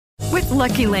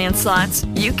Lucky Land Slots,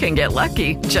 you can get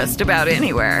lucky just about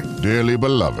anywhere. Dearly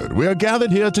beloved, we are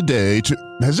gathered here today to...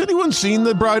 Has anyone seen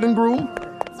the bride and groom?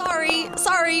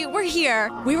 Sorry, we're here.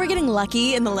 We were getting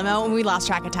lucky in the limo and we lost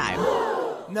track of time.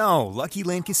 No, Lucky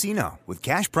Land Casino, with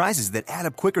cash prizes that add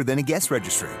up quicker than a guest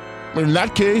registry. In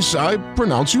that case, I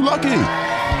pronounce you lucky.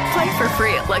 Play for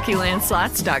free at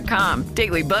LuckyLandSlots.com.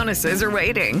 Daily bonuses are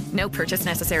waiting. No purchase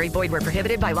necessary. Void where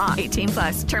prohibited by law.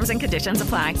 18+. Terms and conditions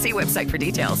apply. See website for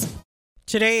details.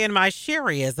 Today in my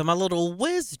Sherryism, a little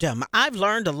wisdom I've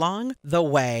learned along the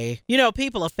way. You know,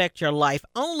 people affect your life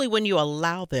only when you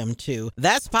allow them to.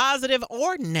 That's positive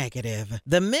or negative.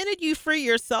 The minute you free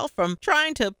yourself from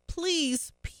trying to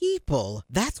please people,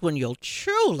 that's when you'll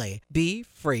truly be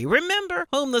free. Remember,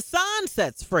 whom the sun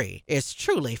sets free is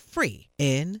truly free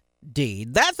indeed.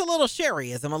 That's a little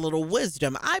Sherryism, a little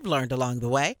wisdom I've learned along the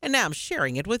way, and now I'm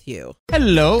sharing it with you.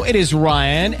 Hello, it is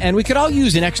Ryan, and we could all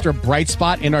use an extra bright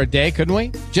spot in our day, couldn't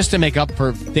we? Just to make up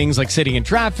for things like sitting in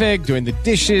traffic, doing the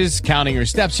dishes, counting your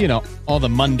steps, you know, all the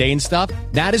mundane stuff.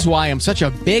 That is why I'm such a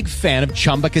big fan of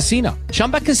Chumba Casino.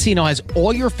 Chumba Casino has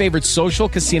all your favorite social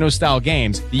casino-style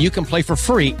games that you can play for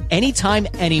free anytime,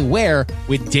 anywhere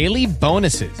with daily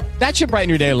bonuses. That should brighten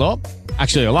your day a little.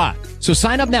 Actually, a lot. So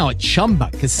sign up now at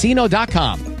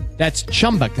ChumbaCasino.com. That's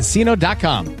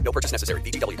ChumbaCasino.com. No purchase necessary.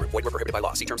 VGW Group. Void where prohibited by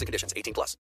law. See terms and conditions. 18+.